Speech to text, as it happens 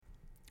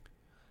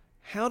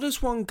How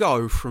does one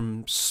go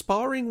from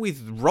sparring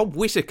with Rob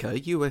Whittaker,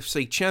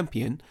 UFC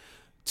champion,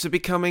 to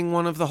becoming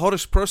one of the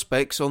hottest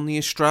prospects on the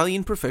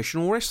Australian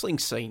professional wrestling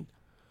scene?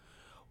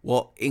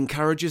 What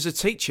encourages a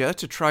teacher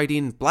to trade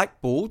in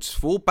blackboards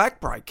for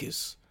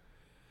backbreakers?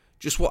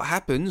 Just what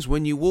happens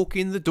when you walk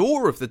in the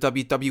door of the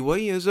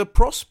WWE as a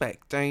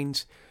prospect?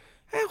 And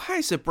how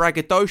has a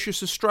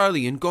braggadocious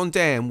Australian gone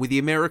down with the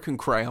American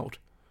crowd?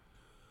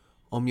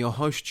 I'm your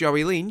host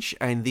Joey Lynch,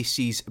 and this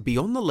is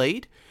Beyond the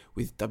Lead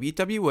with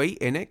WWE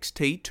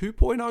NXT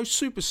 2.0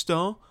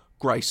 superstar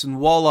Grayson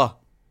Waller.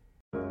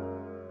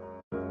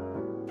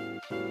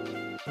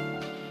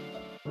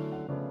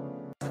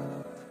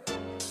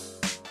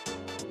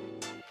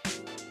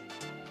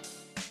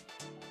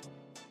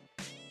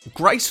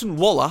 Grayson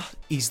Waller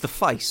is the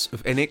face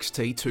of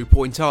NXT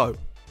 2.0.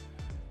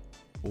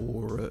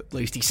 Or at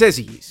least he says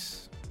he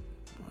is.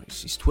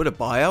 It's his Twitter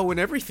bio and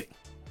everything.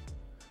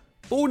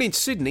 Born in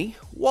Sydney,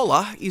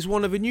 Waller is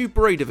one of a new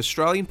breed of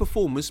Australian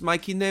performers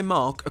making their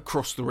mark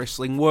across the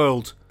wrestling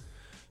world.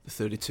 The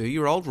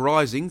 32-year-old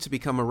rising to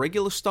become a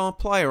regular star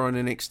player on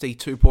NXT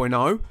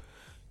 2.0,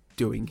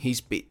 doing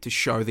his bit to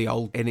show the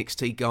old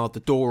NXT guard the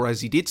door as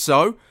he did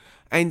so,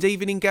 and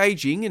even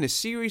engaging in a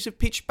series of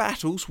pitched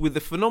battles with the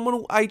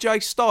phenomenal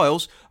AJ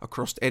Styles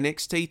across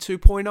NXT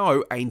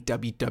 2.0 and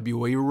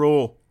WWE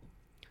Raw.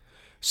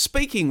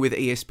 Speaking with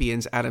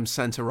ESPN's Adam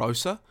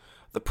Santarosa,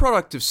 the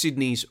product of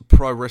Sydney's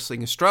Pro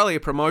Wrestling Australia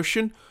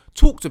promotion,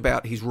 talked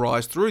about his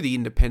rise through the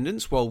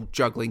independents while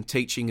juggling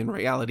teaching and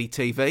reality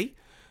TV,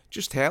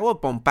 just how a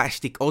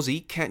bombastic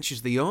Aussie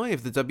catches the eye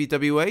of the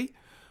WWE,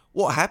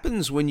 what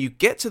happens when you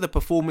get to the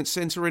Performance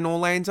Centre in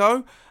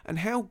Orlando, and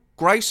how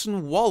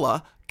Grayson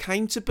Waller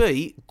came to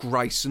be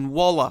Grayson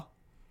Waller.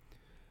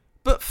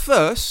 But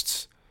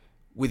first,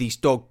 with his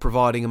dog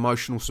providing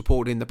emotional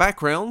support in the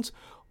background,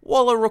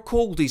 Waller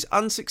recalled his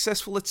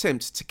unsuccessful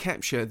attempt to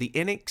capture the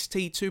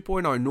NXT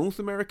 2.0 North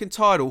American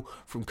title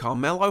from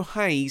Carmelo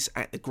Hayes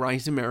at the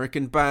Great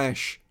American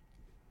Bash.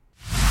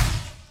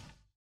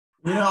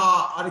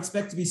 I'd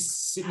expect to be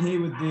sitting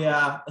here with the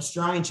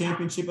Australian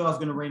Championship. I was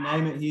going to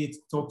rename it here to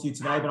talk to you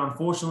today, but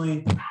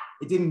unfortunately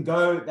it didn't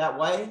go that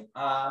way.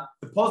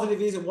 The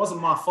positive is it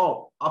wasn't my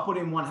fault. I put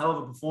in one hell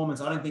of a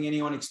performance. I don't think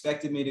anyone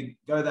expected me to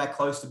go that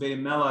close to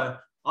beating Melo.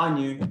 I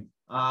knew.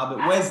 But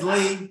Wes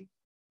Lee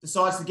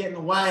decides to get in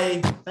the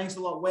way. Thanks a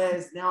lot,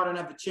 Wes. Now I don't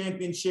have the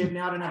championship.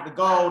 Now I don't have the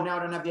gold. Now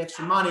I don't have the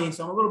extra money.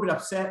 So I'm a little bit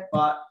upset,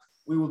 but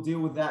we will deal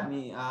with that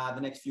in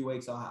the next few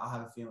weeks, I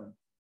have a feeling.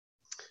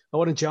 I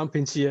want to jump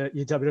into your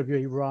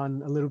WWE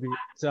run a little bit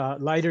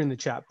later in the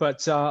chat,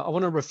 but I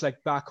want to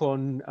reflect back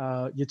on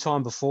your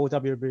time before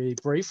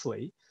WWE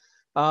briefly.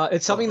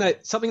 It's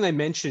something they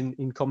mention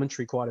in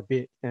commentary quite a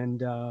bit,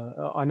 and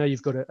I know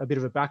you've got a bit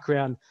of a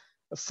background.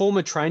 A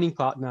former training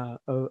partner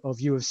of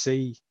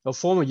UFC, or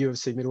former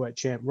UFC middleweight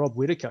champ, Rob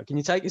Whittaker. Can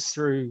you take us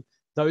through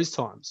those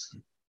times?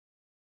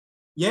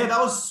 Yeah, that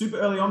was super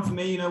early on for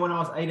me. When I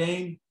was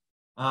 18,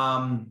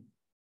 had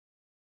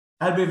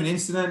a bit of an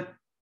incident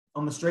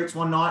on the streets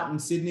one night in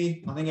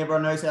Sydney. I think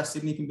everyone knows how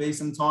Sydney can be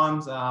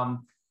sometimes. I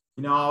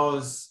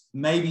was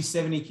maybe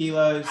 70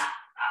 kilos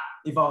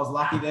if I was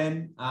lucky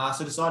then.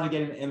 So decided to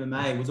get into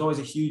MMA. Was always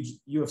a huge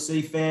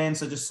UFC fan,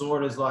 so just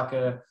saw it as like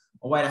a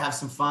way to have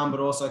some fun, but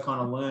also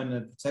kind of learn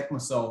to protect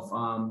myself.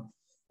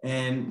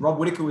 And Rob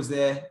Whittaker was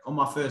there on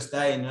my first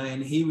day,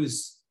 and he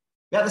was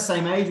about the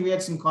same age. We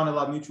had some kind of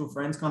like mutual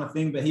friends kind of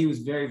thing, but he was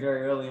very,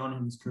 very early on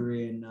in his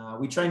career. And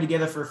we trained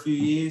together for a few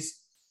years.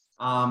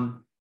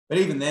 But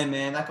even then,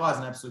 man, that guy's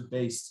an absolute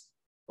beast,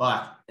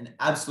 like an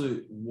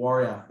absolute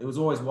warrior. It was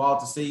always wild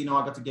to see.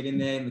 I got to get in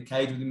there in the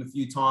cage with him a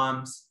few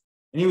times,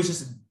 and he was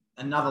just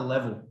another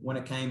level when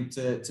it came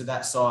to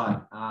that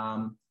side.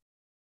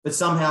 But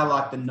somehow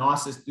like the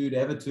nicest dude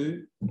ever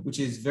too,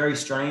 which is very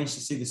strange to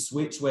see the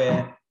switch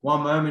where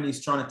one moment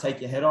he's trying to take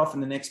your head off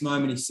and the next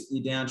moment he's sitting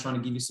you down trying to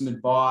give you some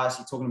advice.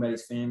 You're talking about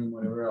his family and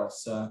whatever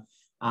else. So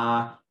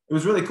it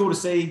was really cool to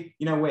see,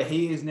 where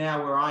he is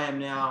now, where I am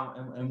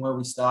now, and where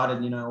we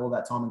started, all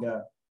that time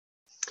ago.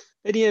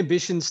 Any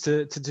ambitions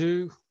to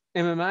do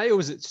MMA, or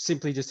was it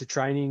simply just a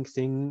training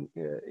thing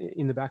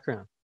in the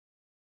background?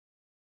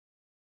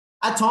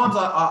 At times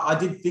I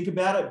did think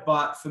about it,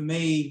 but for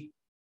me,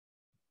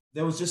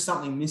 there was just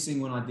something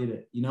missing when I did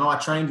it. I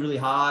trained really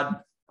hard,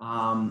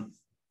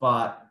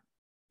 but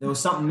there was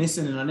something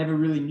missing and I never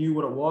really knew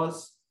what it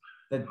was,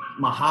 that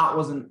my heart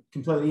wasn't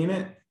completely in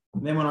it.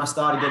 And then when I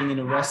started getting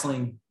into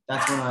wrestling,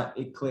 that's when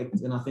it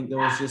clicked. And I think there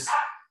was just,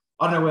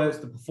 I don't know whether it's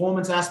the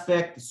performance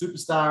aspect, the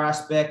superstar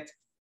aspect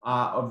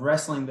of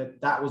wrestling,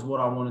 that was what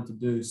I wanted to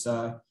do.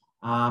 So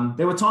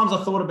there were times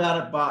I thought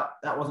about it, but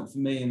that wasn't for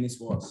me, and this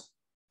was.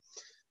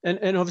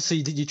 And obviously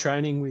you did your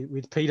training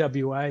with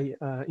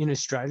PWA in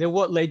Australia.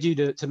 What led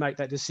you to make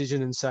that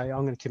decision and say,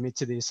 I'm going to commit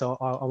to this, I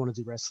want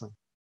to do wrestling?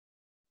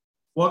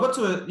 Well, I got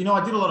to,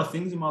 I did a lot of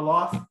things in my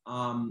life.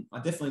 I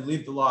definitely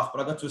lived the life,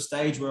 but I got to a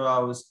stage where I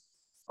was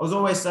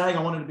always saying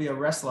I wanted to be a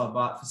wrestler,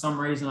 but for some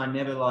reason I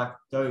never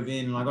dove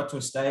in. And I got to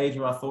a stage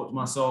where I thought to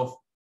myself,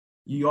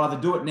 you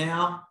either do it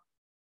now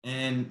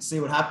and see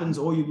what happens,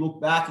 or you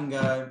look back and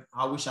go,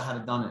 I wish I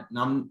had done it. And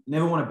I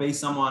never want to be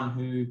someone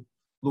who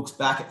looks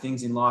back at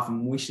things in life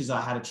and wishes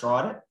I had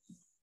tried it.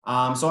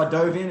 So I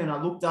dove in and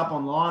I looked up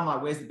online,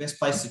 like, where's the best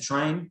place to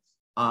train?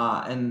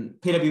 And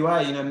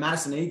PWA, you know,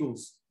 Madison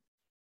Eagles,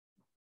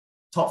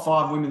 top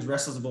 5 women's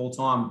wrestlers of all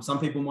time. Some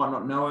people might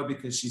not know her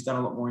because she's done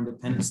a lot more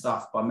independent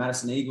stuff, but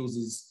Madison Eagles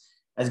is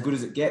as good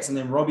as it gets. And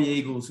then Robbie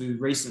Eagles, who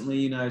recently,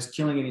 you know, is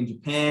killing it in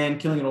Japan,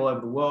 killing it all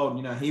over the world.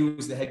 You know, he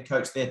was the head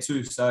coach there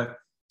too. So as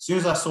soon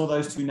as I saw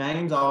those 2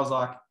 names, I was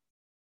like,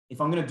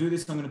 if I'm going to do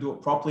this, I'm going to do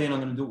it properly and I'm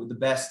going to do it with the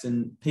best.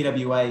 And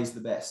PWA is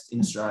the best in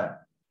Australia.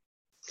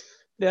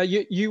 Now,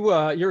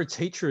 you're a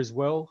teacher as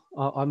well,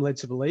 I'm led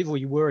to believe, or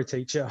you were a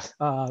teacher.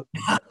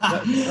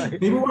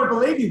 People won't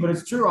believe you, but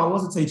it's true. I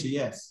was a teacher,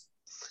 yes.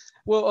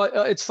 Well,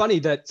 it's funny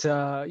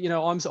that, you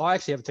know, I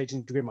actually have a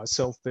teaching degree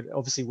myself, but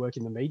obviously work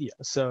in the media.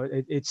 So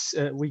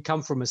we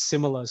come from a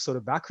similar sort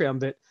of background.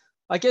 But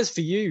I guess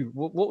for you,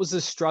 what was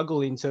the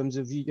struggle in terms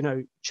of, you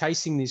know,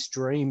 chasing this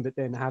dream, but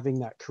then having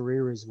that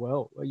career as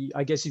well?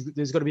 I guess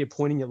there's got to be a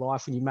point in your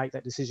life when you make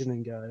that decision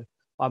and go,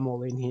 I'm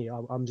all in here.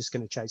 I'm just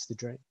going to chase the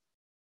dream.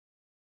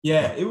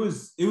 Yeah, it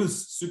was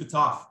super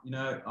tough. You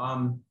know,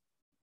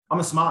 I'm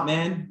a smart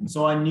man,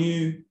 so I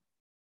knew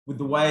with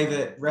the way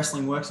that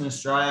wrestling works in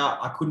Australia,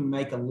 I couldn't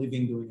make a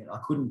living doing it. I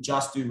couldn't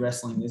just do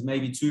wrestling. There's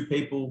maybe 2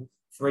 people,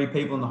 3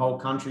 people in the whole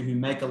country who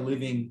make a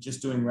living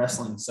just doing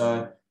wrestling.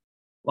 So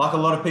like a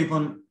lot of people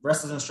in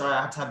wrestlers in Australia,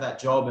 I had to have that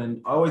job.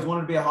 And I always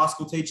wanted to be a high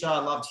school teacher. I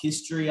loved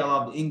history. I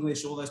loved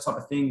English, all those type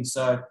of things.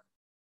 So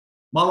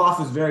my life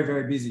was very,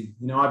 very busy.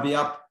 You know, I'd be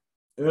up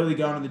early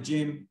going to the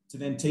gym to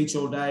then teach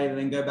all day, to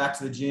then go back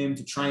to the gym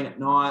to train at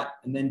night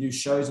and then do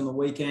shows on the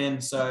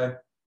weekend. So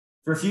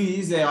for a few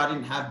years there, I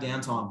didn't have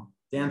downtime.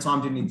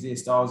 Downtime didn't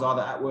exist. I was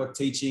either at work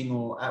teaching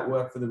or at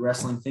work for the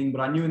wrestling thing.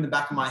 But I knew in the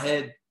back of my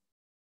head,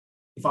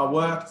 if I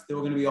worked, there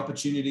were going to be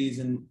opportunities.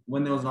 And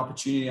when there was an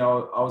opportunity, I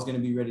was going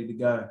to be ready to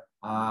go.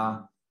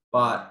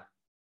 But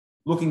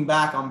looking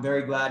back, I'm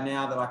very glad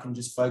now that I can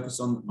just focus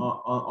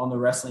on the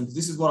wrestling, because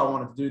this is what I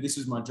wanted to do. This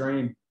was my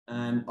dream.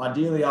 And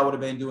ideally, I would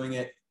have been doing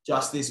it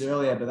just this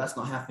earlier, but that's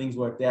not how things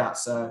worked out.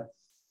 So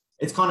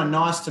it's kind of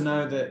nice to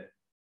know that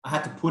I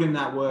had to put in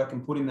that work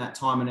and put in that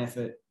time and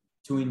effort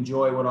to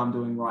enjoy what I'm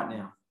doing right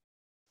now.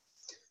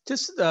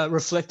 Just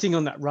reflecting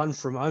on that run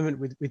for a moment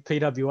with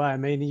PWA, I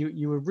mean,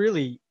 you were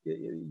really,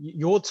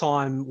 your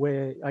time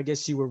where I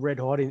guess you were red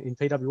hot in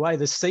PWA,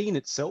 the scene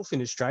itself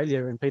in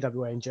Australia and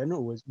PWA in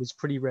general was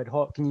pretty red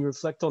hot. Can you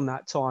reflect on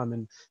that time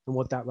and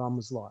what that run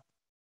was like?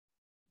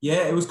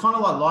 Yeah, it was kind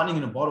of like lightning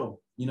in a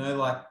bottle. You know,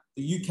 like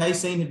the UK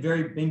scene had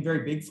been very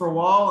big for a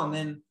while, and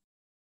then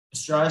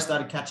Australia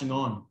started catching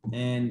on.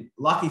 And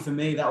lucky for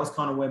me, that was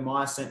kind of where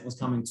my ascent was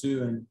coming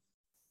to. And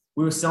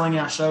we were selling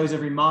out shows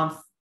every month.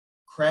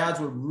 Crowds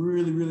were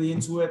really, really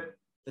into it.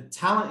 The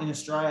talent in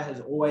Australia has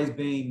always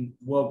been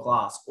world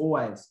class,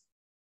 always.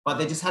 But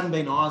there just hadn't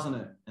been eyes on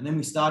it. And then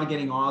we started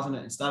getting eyes on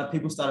it and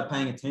people started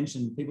paying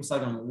attention. People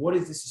started going, what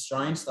is this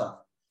Australian stuff?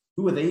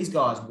 Who are these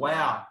guys?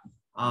 Wow.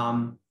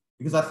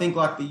 Because I think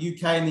like the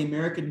UK and the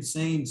American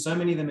scene, so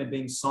many of them had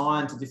been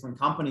signed to different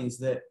companies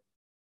that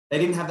they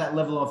didn't have that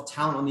level of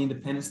talent on the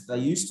independents that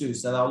they used to.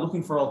 So they were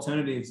looking for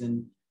alternatives,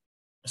 and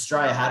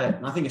Australia had it.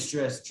 And I think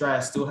Australia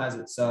still has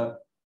it. So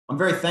I'm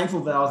very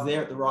thankful that I was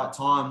there at the right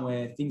time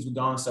where things were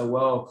going so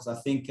well, because I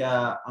think,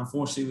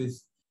 unfortunately,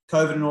 with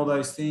COVID and all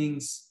those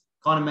things,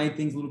 kind of made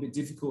things a little bit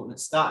difficult, and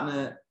it's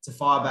starting to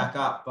fire back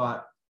up.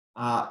 But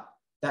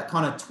that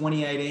kind of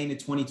 2018 to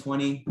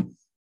 2020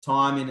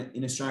 time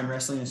in Australian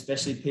wrestling,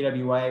 especially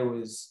PWA,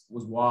 was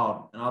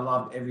wild, and I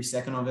loved every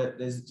second of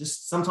it.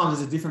 Sometimes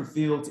there's a different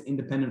feel to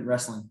independent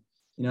wrestling.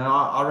 You know,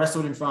 I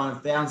wrestled in front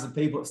of thousands of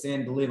people at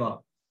Stand and Deliver.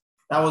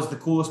 That was the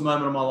coolest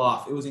moment of my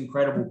life. It was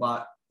incredible,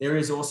 but there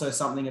is also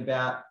something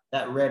about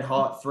that red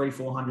hot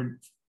 300-400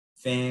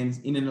 fans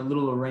in a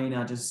little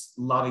arena, just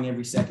loving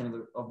every second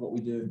of what we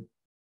do.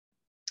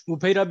 Well,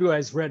 PWA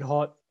is red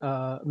hot.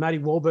 Matty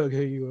Wahlberg,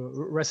 who you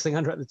were wrestling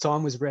under at the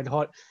time, was red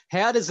hot.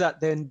 How does that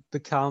then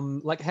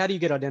become, like, how do you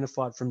get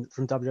identified from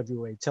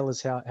WWE? Tell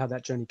us how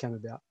that journey came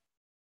about.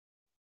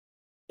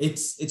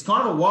 It's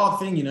kind of a wild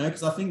thing, you know,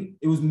 because I think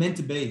it was meant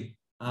to be.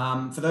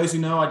 For those who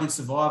know, I did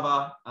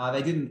Survivor.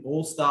 They did an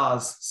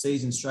All-Stars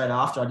season straight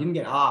after. I didn't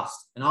get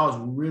asked, and I was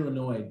real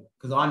annoyed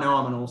because I know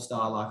I'm an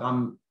All-Star. Like,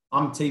 I'm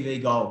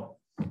TV gold.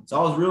 So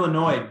I was real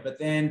annoyed. But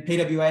then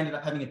PWA ended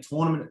up having a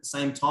tournament at the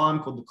same time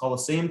called the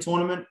Coliseum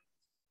Tournament.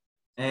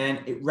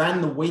 And it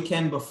ran the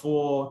weekend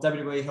before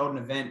WWE held an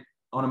event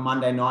on a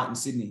Monday night in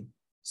Sydney.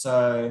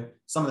 So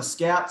some of the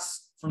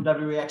scouts from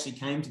WWE actually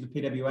came to the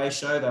PWA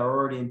show. They were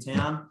already in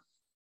town.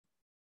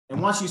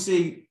 And once you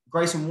see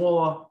Grayson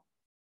Waller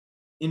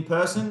in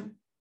person,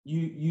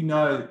 you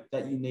know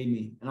that you need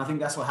me. And I think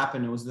that's what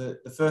happened. It was the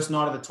first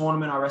night of the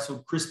tournament. I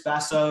wrestled Chris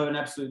Basso, an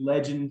absolute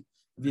legend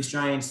of the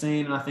Australian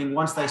scene. And I think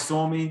once they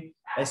saw me,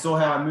 they saw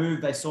how I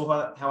moved, they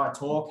saw how I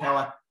talk, how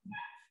I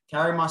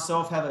carry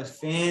myself, how those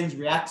fans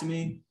react to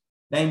me.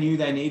 They knew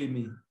they needed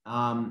me.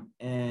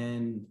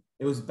 And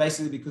it was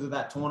basically because of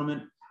that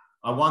tournament.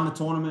 I won the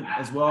tournament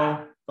as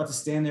well, got to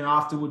stand there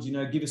afterwards, you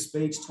know, give a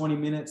speech 20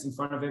 minutes in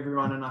front of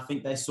everyone. And I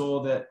think they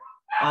saw that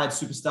I had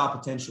superstar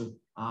potential.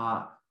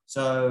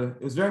 So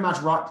it was very much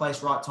right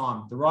place, right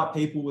time. The right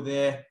people were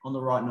there on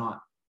the right night.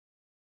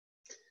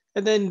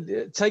 And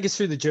then take us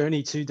through the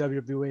journey to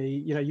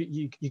WWE. You know,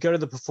 you go to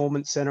the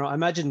Performance Center. I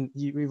imagine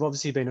you've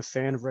obviously been a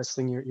fan of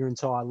wrestling your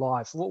entire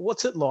life.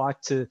 What's it like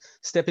to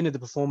step into the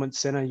Performance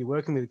Center? You're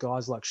working with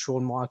guys like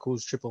Shawn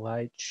Michaels, Triple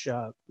H,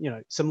 you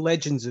know, some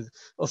legends of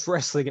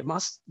wrestling. It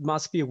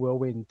must be a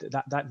whirlwind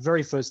that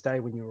very first day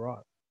when you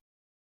arrive.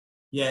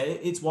 Yeah,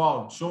 it's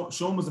wild.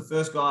 Shawn was the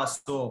first guy I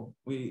saw.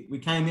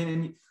 We came in,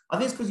 and I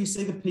think it's because you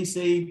see the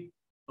PC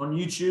on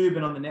YouTube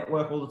and on the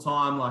network all the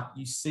time, like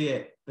you see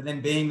it, but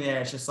then being there,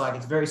 it's just like,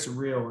 it's very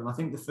surreal. And I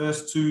think the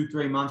first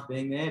 2-3 months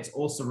being there, it's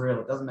all surreal.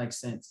 It doesn't make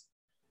sense.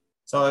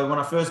 So when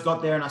I first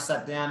got there and I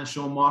sat down and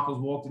Shawn Michaels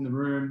walked in the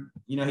room,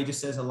 you know, he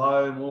just says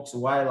hello and walks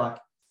away. Like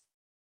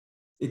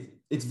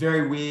it's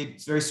very weird.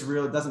 It's very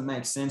surreal. It doesn't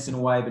make sense in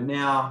a way. But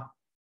now,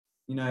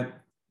 you know,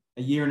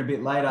 a year and a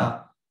bit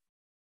later,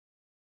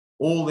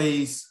 all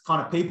these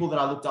kind of people that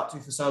I looked up to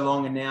for so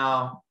long are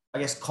now, I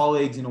guess,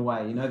 colleagues in a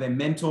way, you know, they're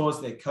mentors,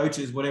 they're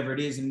coaches, whatever it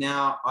is. And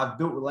now I've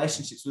built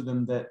relationships with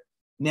them that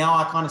now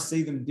I kind of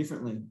see them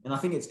differently. And I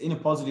think it's in a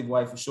positive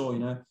way for sure. You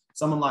know,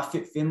 someone like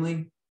Fit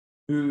Finlay,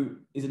 who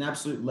is an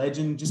absolute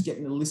legend, just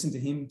getting to listen to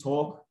him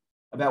talk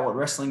about what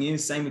wrestling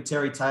is. Same with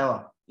Terry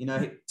Taylor. You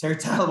know, Terry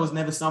Taylor was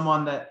never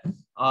someone that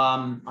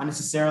I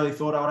necessarily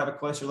thought I would have a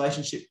close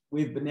relationship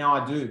with, but now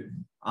I do.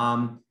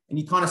 And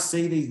you kind of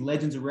see these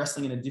legends of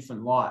wrestling in a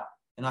different light.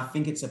 And I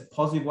think it's a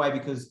positive way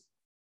because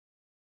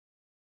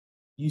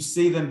you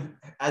see them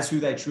as who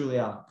they truly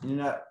are. You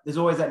know, there's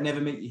always that never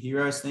meet your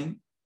heroes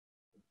thing,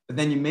 but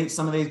then you meet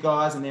some of these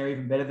guys and they're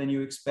even better than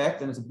you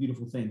expect. And it's a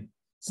beautiful thing.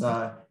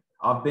 So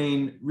I've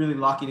been really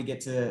lucky to get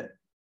to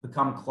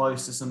become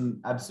close to some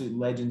absolute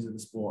legends of the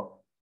sport.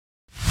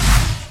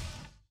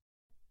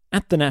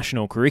 At the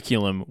National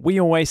Curriculum,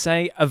 we always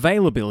say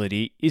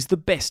availability is the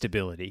best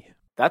ability.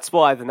 That's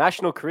why the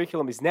National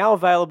Curriculum is now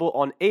available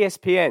on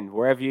ESPN,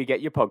 wherever you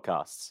get your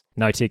podcasts.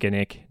 No ticker,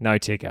 Nick. No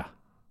ticker.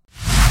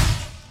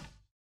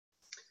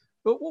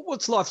 But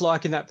what's life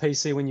like in that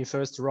PC when you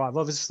first arrive?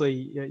 Obviously,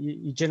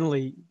 you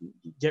generally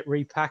get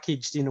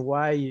repackaged in a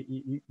way.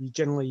 You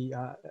generally,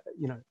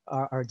 you know,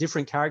 are a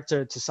different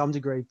character to some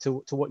degree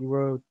to what you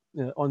were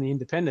on the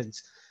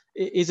Independents.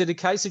 Is it a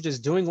case of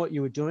just doing what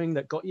you were doing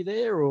that got you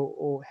there,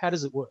 or how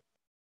does it work?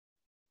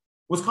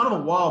 Well, it's kind of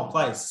a wild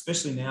place,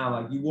 especially now.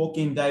 Like you walk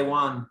in day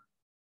one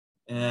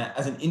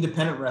as an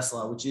independent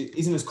wrestler, which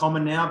isn't as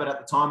common now, but at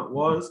the time it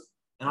was.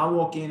 And I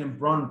walk in and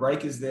Bron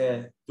Breakker's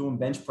there doing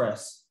bench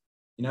press.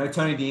 You know,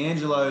 Tony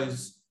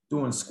D'Angelo's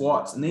doing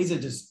squats. And these are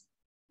just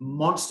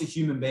monster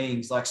human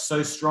beings, like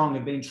so strong.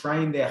 They've been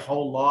trained their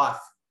whole life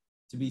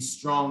to be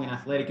strong and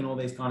athletic and all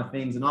these kind of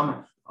things. And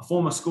I'm a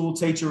former school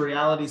teacher,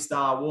 reality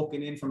star,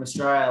 walking in from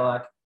Australia,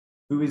 like,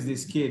 who is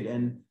this kid?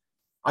 And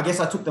I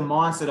guess I took the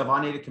mindset of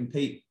I need to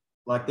compete.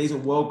 Like, these are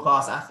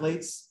world-class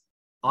athletes.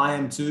 I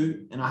am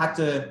too. And I had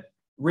to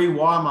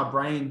rewire my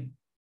brain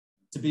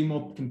to be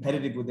more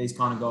competitive with these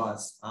kind of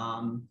guys.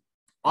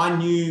 I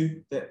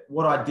knew that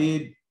what I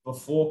did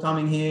before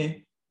coming here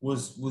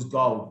was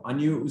gold. I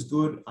knew it was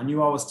good. I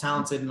knew I was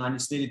talented and I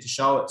just needed to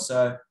show it.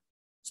 So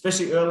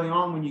especially early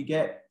on when you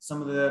get some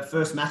of the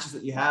first matches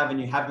that you have and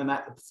you have them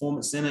at the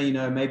Performance Center, you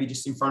know, maybe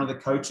just in front of the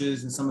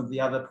coaches and some of the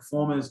other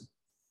performers,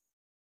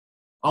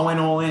 I went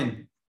all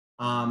in.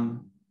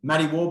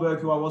 Matty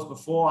Wahlberg, who I was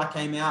before I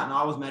came out, and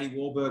I was Matty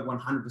Wahlberg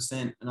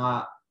 100%. And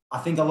I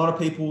think a lot of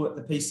people at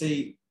the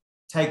PC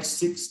take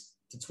 6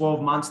 to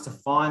 12 months to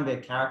find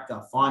their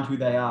character, find who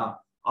they are.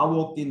 I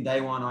walked in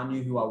day one, I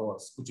knew who I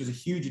was, which was a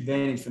huge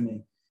advantage for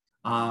me.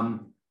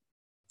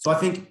 So I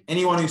think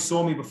anyone who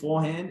saw me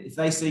beforehand, if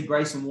they see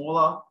Grayson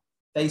Waller,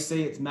 they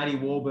see it's Matty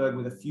Wahlberg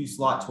with a few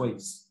slight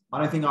tweaks. I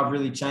don't think I've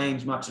really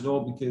changed much at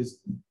all because,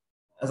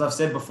 as I've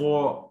said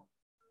before,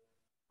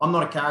 I'm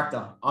not a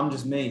character. I'm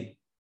just me.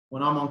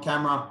 When I'm on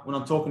camera, when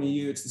I'm talking to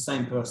you, it's the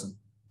same person.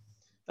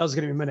 That was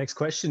going to be my next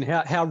question.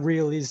 How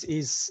real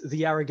is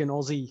the arrogant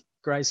Aussie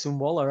Grayson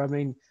Waller? I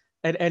mean,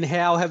 and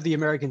how have the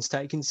Americans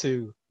taken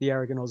to the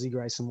arrogant Aussie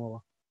Grayson Waller?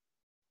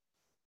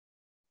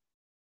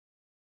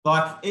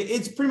 Like,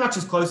 it's pretty much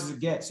as close as it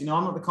gets. You know,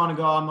 I'm not the kind of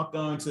guy, I'm not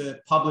going to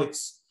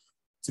Publix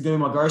to go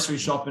my grocery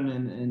shopping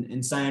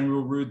and saying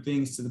real rude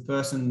things to the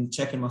person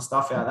checking my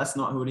stuff out. That's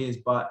not who it is.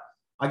 But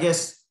I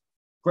guess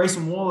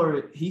Grayson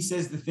Waller, he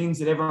says the things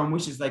that everyone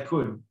wishes they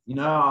could. You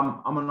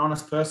know, I'm an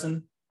honest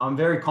person. I'm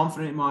very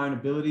confident in my own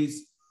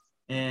abilities.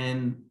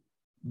 And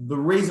the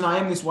reason I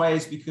am this way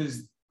is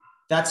because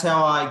that's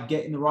how I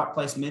get in the right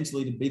place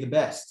mentally to be the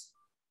best.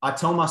 I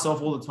tell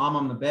myself all the time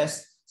I'm the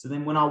best. So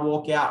then when I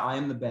walk out, I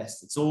am the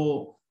best. It's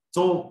all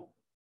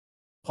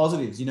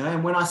positives, you know?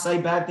 And when I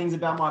say bad things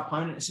about my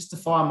opponent, it's just to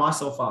fire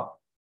myself up.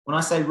 When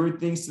I say rude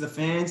things to the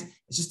fans,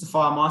 it's just to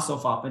fire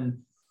myself up. And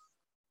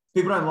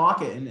people don't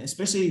like it. And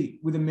especially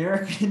with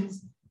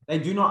Americans, they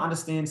do not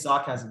understand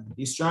sarcasm.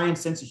 The Australian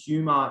sense of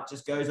humor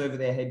just goes over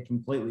their head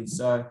completely.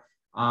 So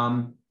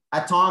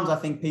at times I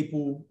think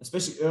people,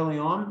 especially early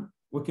on,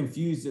 were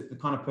confused at the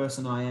kind of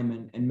person I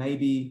am, and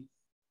maybe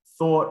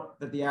thought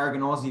that the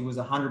arrogant Aussie was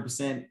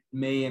 100%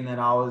 me and that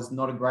I was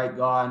not a great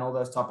guy and all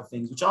those type of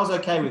things, which I was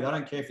okay with. I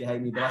don't care if you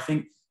hate me, but I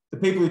think the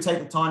people who take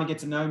the time to get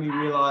to know me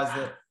realize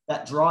that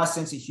that dry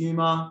sense of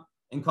humor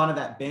and kind of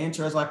that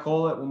banter, as I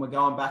call it, when we're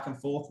going back and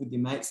forth with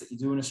your mates that you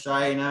do in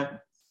Australia, you know,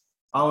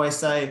 I always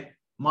say,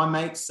 my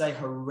mates say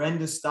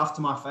horrendous stuff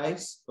to my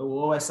face, but will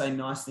always say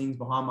nice things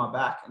behind my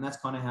back. And that's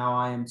kind of how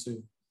I am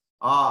too.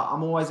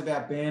 I'm always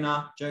about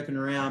banter, joking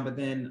around, but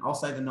then I'll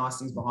say the nice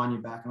things behind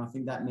your back. And I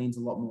think that means a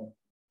lot more.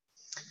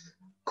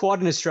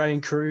 Quite an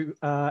Australian crew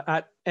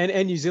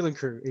and New Zealand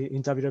crew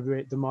in WWE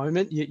at the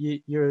moment.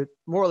 You're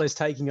more or less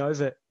taking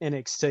over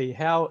NXT.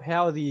 How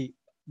are the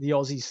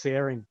Aussies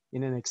faring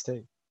in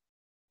NXT?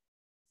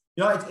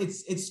 You know,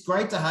 it's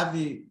great to have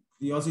the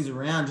Aussies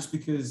around, just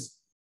because,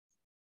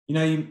 you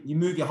know, you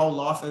move your whole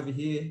life over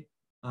here.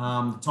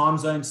 The time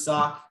zones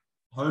suck.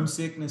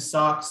 Homesickness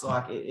sucks.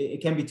 Like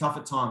it can be tough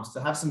at times.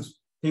 To have some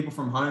people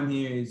from home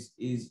here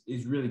is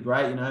really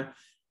great. You know,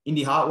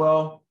 Indy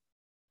Hartwell,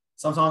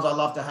 sometimes I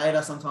love to hate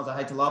her, sometimes I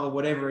hate to love her,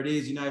 whatever it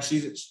is. You know,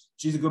 she's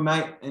a good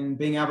mate, and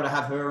being able to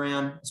have her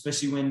around,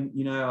 especially when,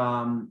 you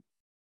know,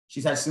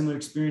 she's had similar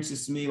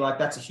experiences to me, like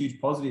that's a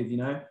huge positive. You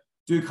know,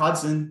 Duke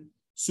Hudson,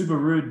 super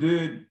rude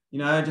dude, you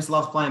know, just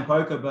loves playing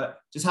poker, but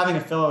just having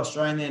a fellow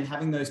Australian there and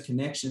having those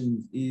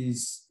connections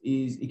is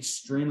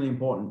extremely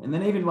important. And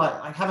then even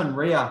like having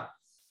Rhea,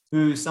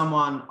 who's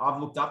someone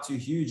I've looked up to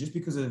huge, just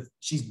because of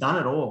she's done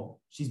it all.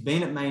 She's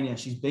been at Mania,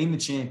 she's been the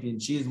champion,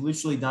 she has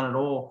literally done it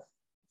all.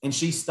 And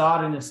she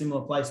started in a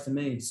similar place to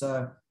me.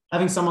 So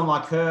having someone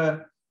like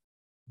her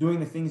doing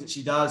the things that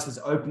she does has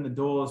opened the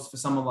doors for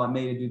someone like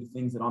me to do the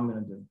things that I'm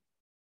going to do.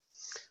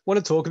 Want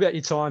to talk about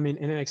your time in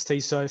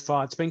NXT so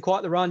far? It's been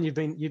quite the run. You've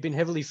been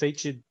heavily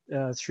featured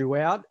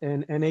throughout,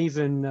 and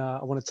even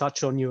I want to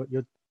touch on your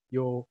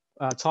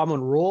time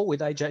on Raw with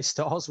AJ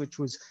Styles, which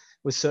was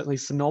certainly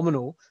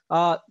phenomenal.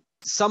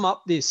 Sum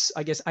up this,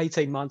 I guess,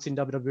 18 months in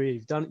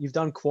WWE. You've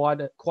done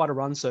quite a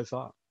run so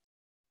far.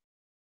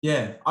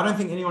 Yeah, I don't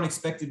think anyone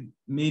expected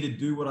me to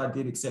do what I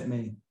did except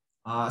me,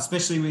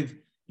 especially with,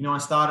 you know, I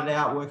started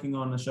out working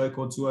on a show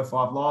called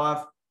 205 Live.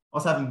 I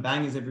was having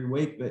bangers every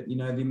week, but, you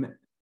know,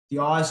 the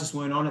eyes just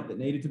weren't on it that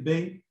needed to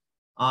be.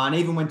 And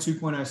even when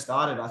 2.0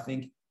 started, I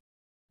think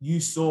you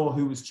saw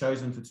who was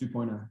chosen for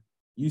 2.0.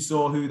 You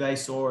saw who they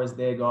saw as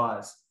their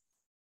guys.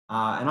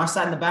 And I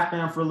sat in the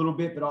background for a little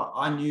bit, but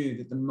I knew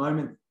that the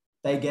moment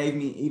they gave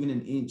me even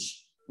an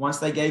inch, once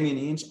they gave me an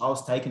inch, I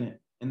was taking it.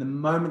 And the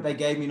moment they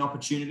gave me an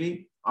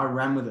opportunity, I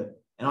ran with it.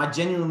 And I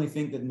genuinely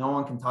think that no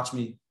one can touch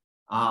me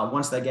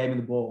once they gave me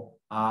the ball.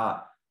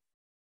 I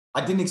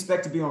didn't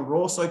expect to be on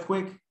Raw so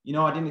quick. You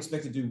know, I didn't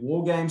expect to do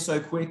War Games so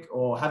quick,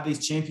 or have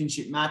these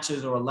championship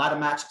matches, or a ladder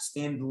match at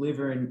Stand and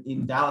Deliver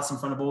in Dallas in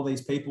front of all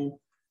these people.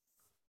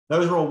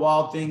 Those are all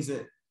wild things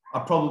that I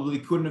probably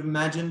couldn't have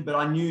imagined, but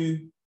I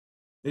knew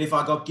that if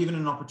I got given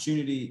an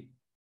opportunity,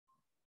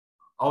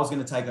 I was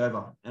going to take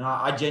over. And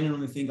I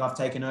genuinely think I've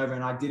taken over,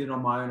 and I did it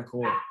on my own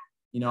accord.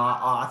 You know,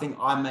 I think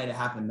I made it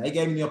happen. They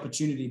gave me the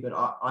opportunity, but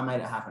I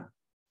made it happen.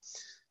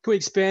 Can we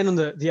expand on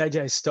the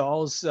AJ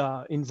Styles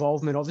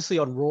involvement, obviously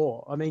on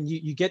Raw? I mean,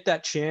 you get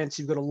that chance.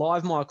 You've got a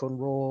live mic on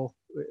Raw.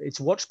 It's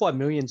watched by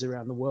millions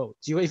around the world.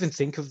 Do you even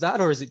think of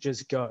that, or is it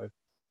just go?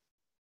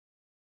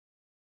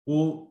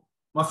 Well,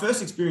 my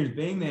first experience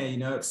being there, you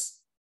know,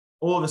 it's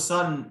all of a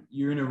sudden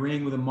you're in a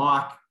ring with a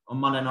mic on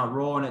Monday Night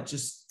Raw, and it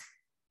just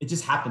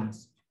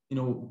happens in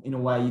a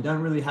way. You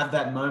don't really have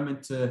that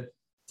moment to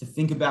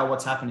think about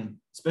what's happening,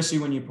 especially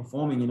when you're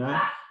performing, you know.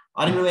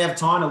 I didn't really have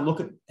time to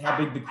look at how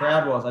big the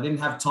crowd was. I didn't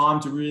have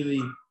time to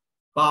really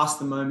bask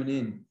the moment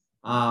in.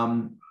 I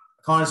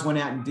kind of just went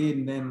out and did,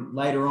 and then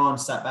later on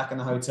sat back in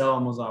the hotel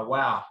and was like,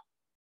 wow,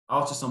 I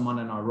was just on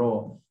Monday Night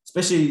Raw.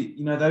 Especially,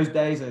 you know, those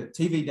days,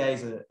 TV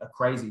days are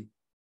crazy.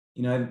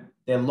 You know,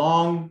 they're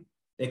long,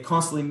 they're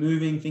constantly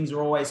moving, things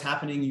are always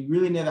happening. You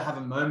really never have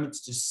a moment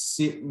to just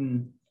sit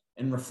and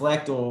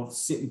reflect, or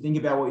sit and think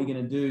about what you're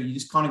going to do. You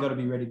just kind of got to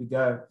be ready to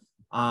go.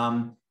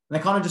 And they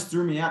kind of just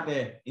threw me out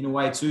there in a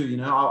way too. You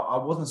know, I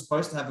wasn't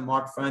supposed to have the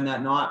microphone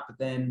that night, but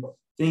then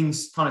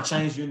things kind of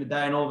changed during the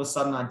day, and all of a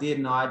sudden I did.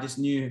 And I just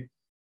knew,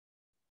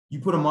 you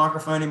put a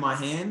microphone in my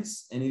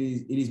hands and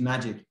it is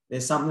magic.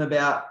 There's something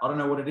about, I don't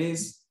know what it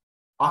is,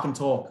 I can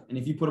talk. And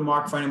if you put a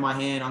microphone in my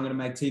hand, I'm going to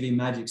make TV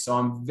magic. So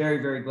I'm very,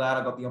 very glad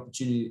I got the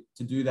opportunity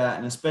to do that.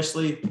 And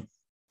especially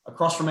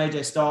across from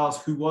AJ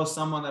Styles, who was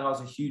someone that I was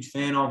a huge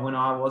fan of when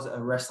I was a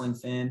wrestling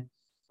fan.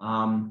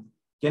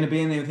 Going to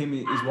be in there with him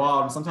is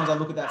wild. And sometimes I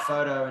look at that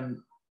photo and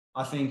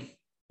I think,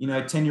 you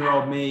know,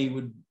 10-year-old me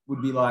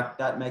would be like,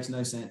 that makes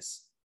no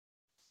sense.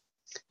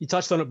 You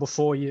touched on it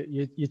before.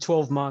 Your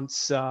 12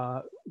 months,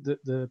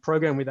 the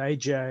program with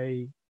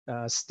AJ,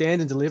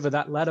 Stand and Deliver,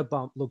 that ladder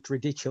bump looked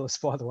ridiculous,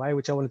 by the way,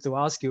 which I wanted to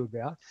ask you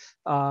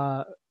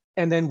about.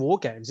 And then War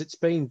Games. It's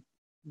been,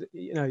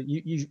 you know,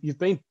 you've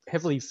been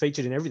heavily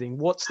featured in everything.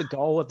 What's the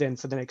goal then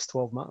for the next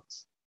 12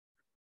 months?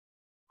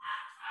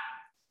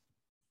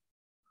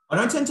 I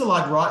don't tend to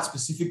write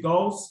specific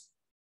goals.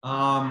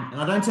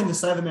 And I don't tend to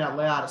say them out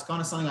loud. It's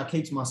kind of something I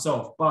keep to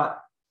myself.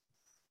 But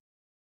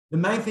the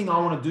main thing I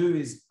want to do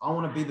is I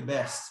want to be the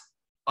best.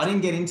 I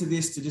didn't get into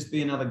this to just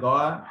be another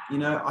guy. You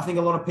know, I think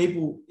a lot of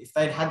people, if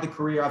they'd had the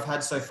career I've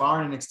had so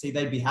far in NXT,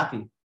 they'd be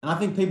happy. And I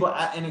think people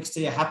at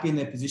NXT are happy in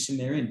their position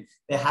they're in.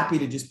 They're happy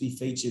to just be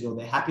featured, or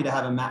they're happy to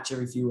have a match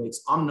every few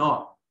weeks. I'm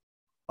not.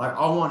 Like,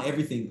 I want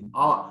everything.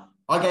 I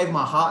gave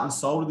my heart and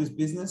soul to this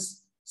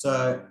business.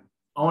 So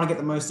I want to get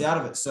the most out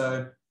of it.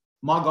 So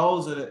my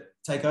goals are to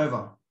take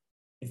over.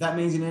 If that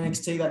means in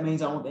NXT, that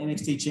means I want the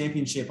NXT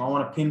championship. I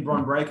want to pin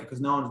Bron Breakker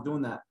because no one's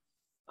doing that.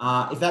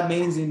 If that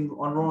means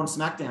on Raw and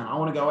SmackDown, I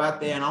want to go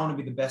out there and I want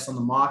to be the best on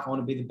the mic. I want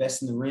to be the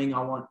best in the ring.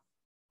 I want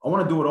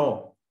to do it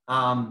all.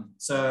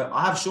 So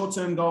I have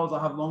short-term goals.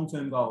 I have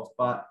long-term goals.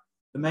 But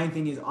the main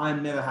thing is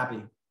I'm never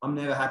happy. I'm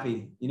never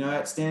happy. You know,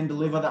 at Stand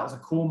Deliver, that was a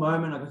cool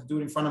moment. I got to do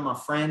it in front of my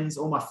friends.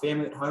 All my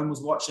family at home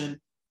was watching.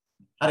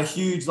 Had a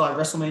huge like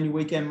WrestleMania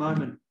weekend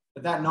moment.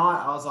 But that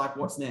night I was like,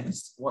 what's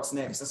next? What's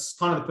next? That's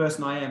kind of the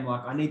person I am.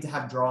 Like, I need to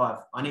have drive.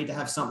 I need to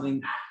have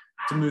something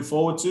to move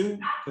forward to,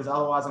 because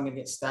otherwise I'm going to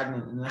get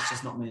stagnant, and that's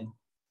just not me.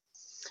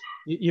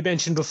 You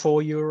mentioned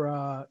before you're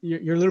a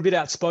little bit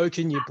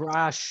outspoken, you're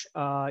brash.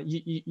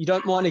 You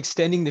don't mind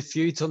extending the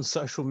feuds on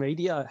social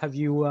media. Have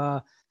you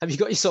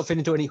got yourself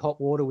into any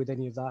hot water with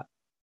any of that?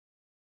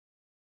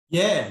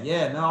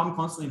 Yeah. No, I'm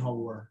constantly in hot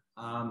water.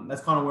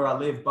 That's kind of where I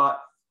live.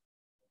 But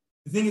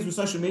the thing is with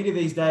social media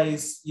these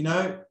days, you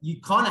know,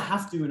 you kind of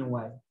have to, in a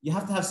way. You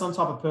have to have some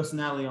type of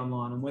personality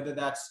online, and whether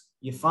that's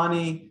you're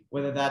funny,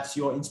 whether that's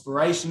you're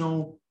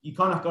inspirational, you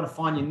kind of got to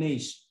find your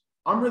niche.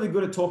 I'm really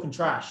good at talking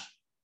trash.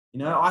 You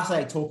know, I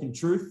say talking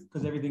truth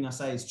because everything I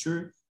say is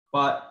true,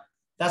 but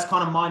that's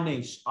kind of my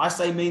niche. I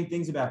say mean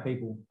things about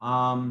people.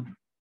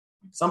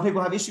 Some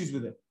people have issues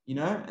with it, you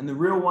know, and the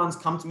real ones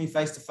come to me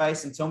face to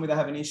face and tell me they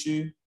have an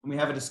issue, and we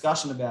have a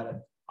discussion about it.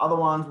 Other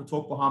ones will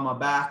talk behind my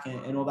back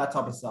and all that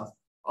type of stuff.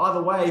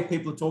 Either way,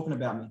 people are talking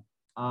about me.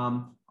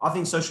 I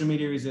think social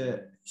media is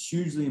a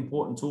hugely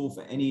important tool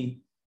for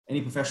any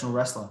professional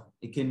wrestler.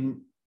 It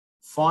can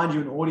find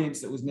you an audience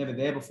that was never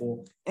there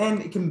before,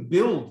 and it can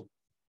build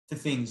to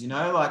things, you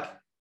know, like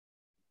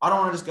I don't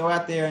want to just go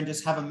out there and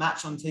just have a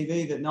match on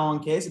TV that no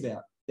one cares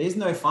about. There's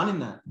no fun in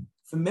that.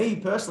 For me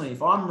personally,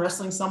 if I'm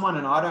wrestling someone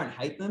and I don't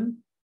hate them,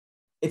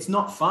 it's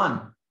not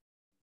fun.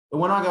 But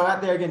when I go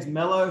out there against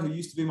Mello, who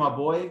used to be my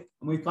boy,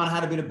 and we've kind of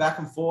had a bit of back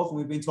and forth and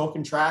we've been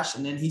talking trash,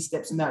 and then he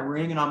steps in that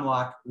ring and I'm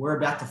like, we're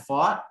about to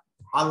fight.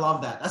 I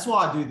love that. That's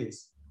why I do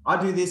this.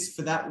 I do this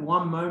for that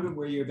one moment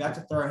where you're about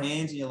to throw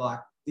hands and you're like,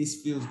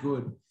 this feels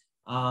good.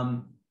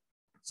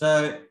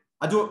 So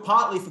I do it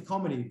partly for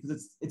comedy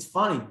because it's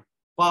funny,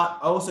 but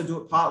I also do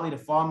it partly to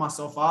fire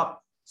myself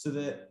up so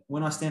that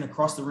when I stand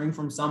across the ring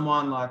from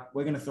someone, like,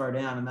 we're going to throw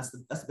down, and that's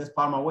the best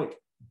part of my week.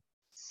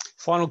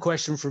 Final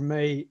question from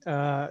me.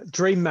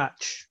 Dream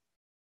match,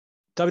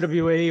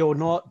 WWE or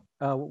not,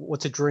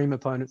 what's a dream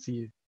opponent for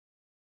you?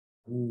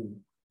 Ooh,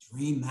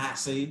 dream match.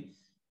 See,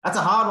 that's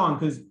a hard one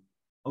because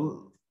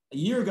a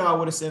year ago I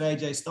would have said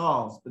AJ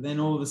Styles, but then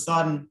all of a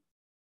sudden,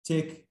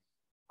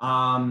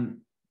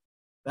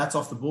 that's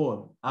off the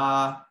board.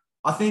 I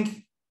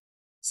think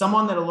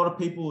someone that a lot of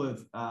people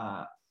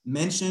have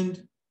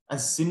mentioned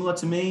as similar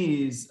to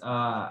me is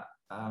The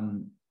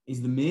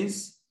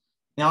Miz.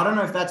 Now, I don't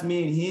know if that's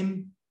me and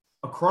him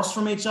across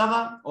from each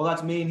other, or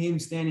that's me and him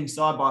standing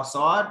side by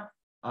side.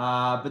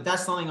 But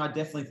that's something I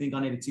definitely think I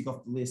need to tick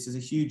off the list. As a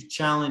huge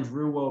challenge,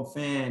 real world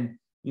fan,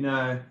 you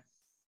know,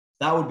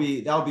 that would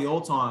be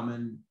all time.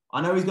 And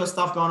I know he's got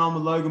stuff going on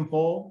with Logan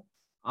Paul.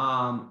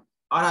 I'd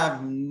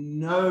have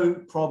no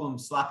problem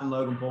slapping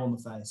Logan Paul in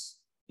the face.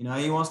 You know,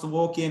 he wants to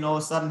walk in, all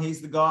of a sudden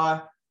he's the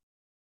guy.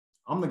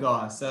 I'm the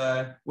guy.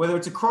 So whether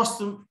it's across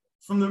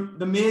from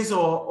the Miz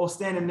or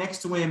standing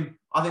next to him,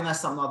 I think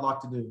that's something I'd like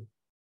to do.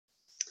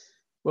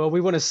 Well,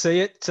 we want to see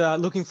it.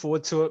 Looking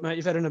forward to it, mate.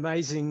 You've had an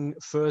amazing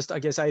first, I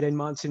guess, 18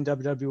 months in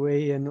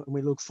WWE, and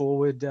we look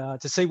forward to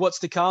see what's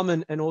to come,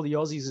 and all the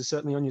Aussies are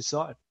certainly on your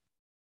side.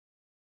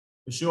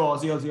 For sure.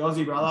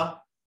 Aussie, brother.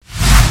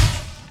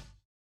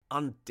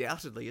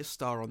 Undoubtedly a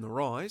star on the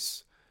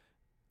rise.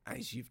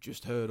 As you've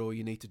just heard, all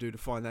you need to do to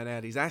find that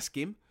out is ask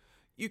him.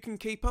 You can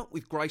keep up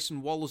with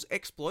Grayson Waller's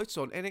exploits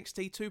on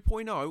NXT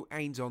 2.0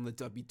 and on the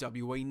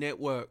WWE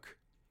Network.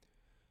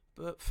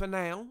 But for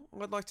now,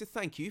 I'd like to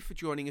thank you for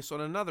joining us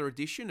on another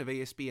edition of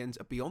ESPN's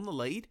Beyond the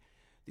Lead,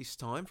 this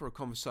time for a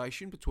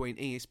conversation between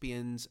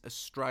ESPN's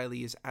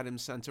Australia's Adam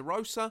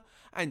Santarosa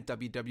and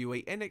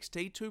WWE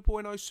NXT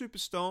 2.0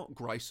 superstar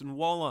Grayson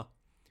Waller.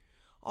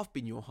 I've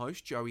been your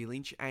host, Joey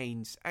Lynch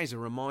Ains. As a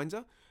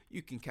reminder,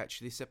 you can catch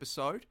this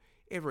episode,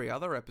 every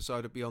other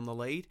episode of Beyond the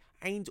Lead,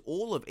 and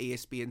all of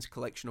ESPN's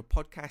collection of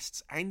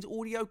podcasts and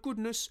audio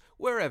goodness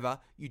wherever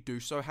you do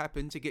so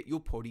happen to get your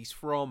poddies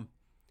from.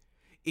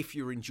 If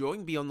you're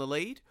enjoying Beyond the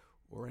Lead,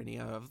 or any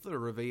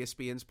other of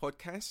ESPN's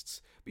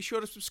podcasts, be sure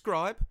to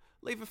subscribe,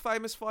 leave a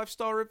famous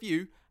 5-star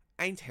review,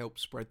 and help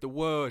spread the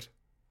word.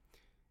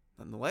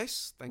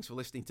 Nonetheless, thanks for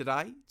listening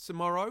today,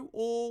 tomorrow,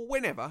 or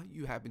whenever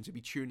you happen to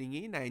be tuning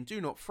in, and do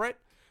not fret,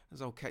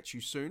 as I'll catch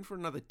you soon for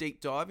another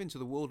deep dive into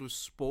the world of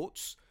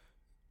sports,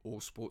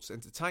 or sports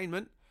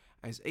entertainment,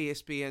 as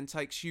ESPN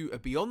takes you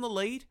beyond the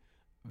lead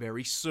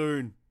very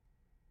soon.